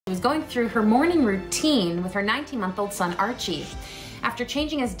was going through her morning routine with her 19-month-old son, Archie. After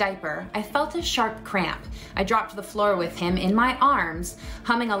changing his diaper, I felt a sharp cramp. I dropped to the floor with him in my arms,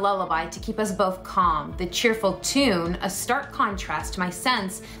 humming a lullaby to keep us both calm. The cheerful tune, a stark contrast to my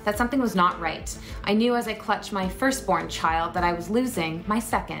sense that something was not right. I knew as I clutched my firstborn child that I was losing my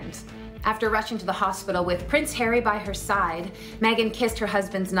second. After rushing to the hospital with Prince Harry by her side, Meghan kissed her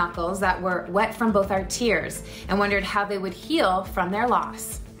husband's knuckles that were wet from both our tears and wondered how they would heal from their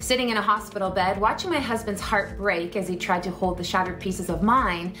loss. Sitting in a hospital bed, watching my husband's heart break as he tried to hold the shattered pieces of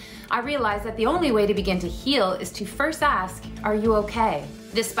mine, I realized that the only way to begin to heal is to first ask, "Are you okay?"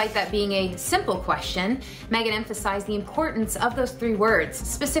 Despite that being a simple question, Meghan emphasized the importance of those 3 words,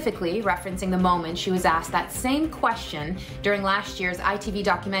 specifically referencing the moment she was asked that same question during last year's ITV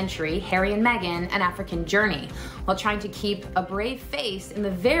documentary, Harry and Meghan, An African Journey, while trying to keep a brave face in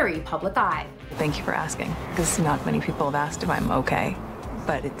the very public eye. Thank you for asking, because not many people have asked if I'm okay.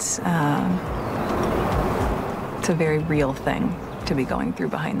 But it's a very real thing to be going through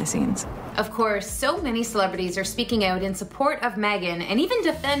behind the scenes. Of course, so many celebrities are speaking out in support of Meghan and even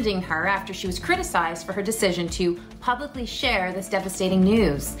defending her after she was criticized for her decision to publicly share this devastating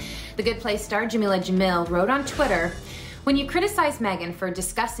news. The Good Place star Jamila Jamil wrote on Twitter, "When you criticize Meghan for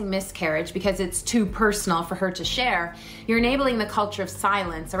discussing miscarriage because it's too personal for her to share, you're enabling the culture of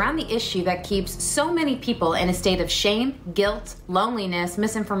silence around the issue that keeps so many people in a state of shame, guilt, loneliness,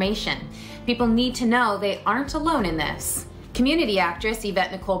 misinformation. People need to know they aren't alone in this." Community actress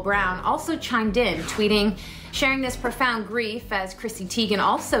Yvette Nicole Brown also chimed in, tweeting, "Sharing this profound grief, as Chrissy Teigen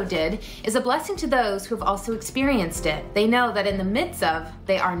also did, is a blessing to those who have also experienced it. They know that in the midst of,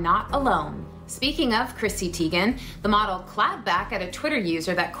 they are not alone." Speaking of Chrissy Teigen, the model clapped back at a Twitter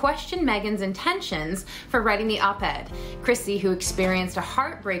user that questioned Meghan's intentions for writing the op-ed. Chrissy, who experienced a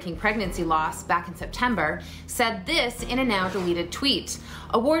heartbreaking pregnancy loss back in September, said this in a now deleted tweet.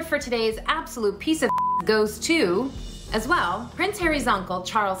 "Award for today's absolute piece of goes to..." As well, Prince Harry's uncle,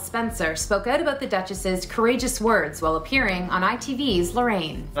 Charles Spencer, spoke out about the Duchess's courageous words while appearing on ITV's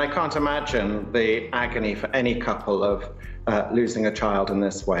Lorraine. I can't imagine the agony for any couple of losing a child in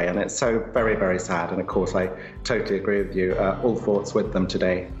this way, and it's so very, very sad, and of course I totally agree with you. All thoughts with them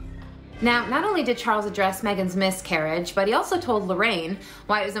today. Now, not only did Charles address Meghan's miscarriage, but he also told Lorraine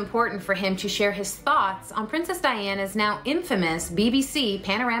why it was important for him to share his thoughts on Princess Diana's now infamous BBC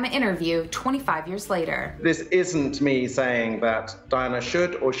Panorama interview 25 years later. This isn't me saying that Diana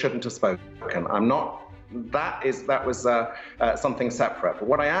should or shouldn't have spoken. I'm not. That was something separate. But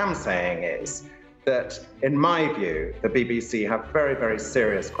what I am saying is that, in my view, the BBC have very, very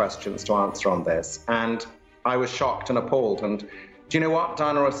serious questions to answer on this. And I was shocked and appalled. And do you know what?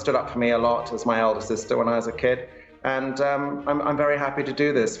 Diana stood up for me a lot as my elder sister when I was a kid. And I'm very happy to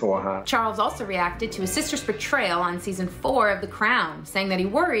do this for her. Charles also reacted to his sister's portrayal on season 4 of The Crown, saying that he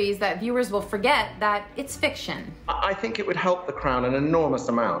worries that viewers will forget that it's fiction. I think it would help The Crown an enormous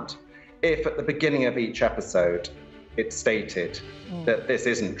amount if at the beginning of each episode it stated that this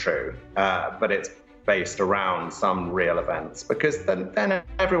isn't true, but it's based around some real events, because then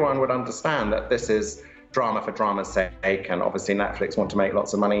everyone would understand that this is drama for drama's sake, and obviously Netflix want to make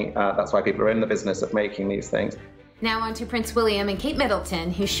lots of money. That's why people are in the business of making these things. Now on to Prince William and Kate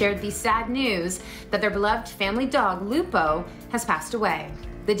Middleton, who shared the sad news that their beloved family dog, Lupo, has passed away.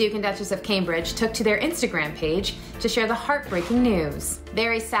 The Duke and Duchess of Cambridge took to their Instagram page to share the heartbreaking news.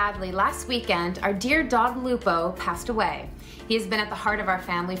 Very sadly, last weekend, our dear dog Lupo passed away. He has been at the heart of our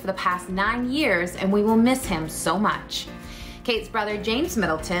family for the past 9 years, and we will miss him so much. Kate's brother James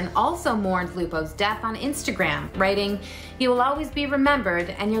Middleton also mourned Lupo's death on Instagram, writing, "You will always be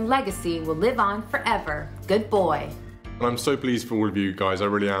remembered and your legacy will live on forever. Good boy." I'm so pleased for all of you guys, I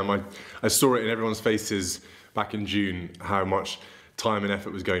really am. I saw it in everyone's faces back in June, how much time and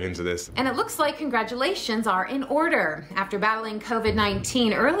effort was going into this. And it looks like congratulations are in order. After battling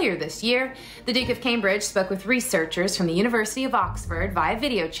COVID-19 earlier this year, the Duke of Cambridge spoke with researchers from the University of Oxford via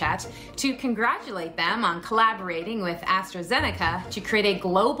video chat to congratulate them on collaborating with AstraZeneca to create a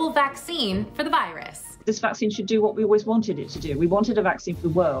global vaccine for the virus. This vaccine should do what we always wanted it to do. We wanted a vaccine for the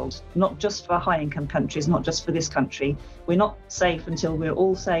world, not just for high-income countries, not just for this country. We're not safe until we're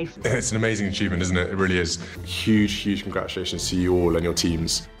all safe. It's an amazing achievement, isn't it? It really is. Huge, huge congratulations to you all and your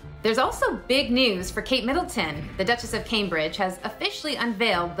teams. There's also big news for Kate Middleton. The Duchess of Cambridge has officially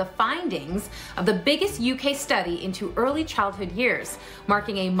unveiled the findings of the biggest UK study into early childhood years,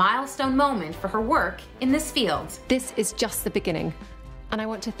 marking a milestone moment for her work in this field. This is just the beginning. And I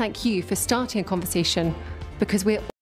want to thank you for starting a conversation, because we're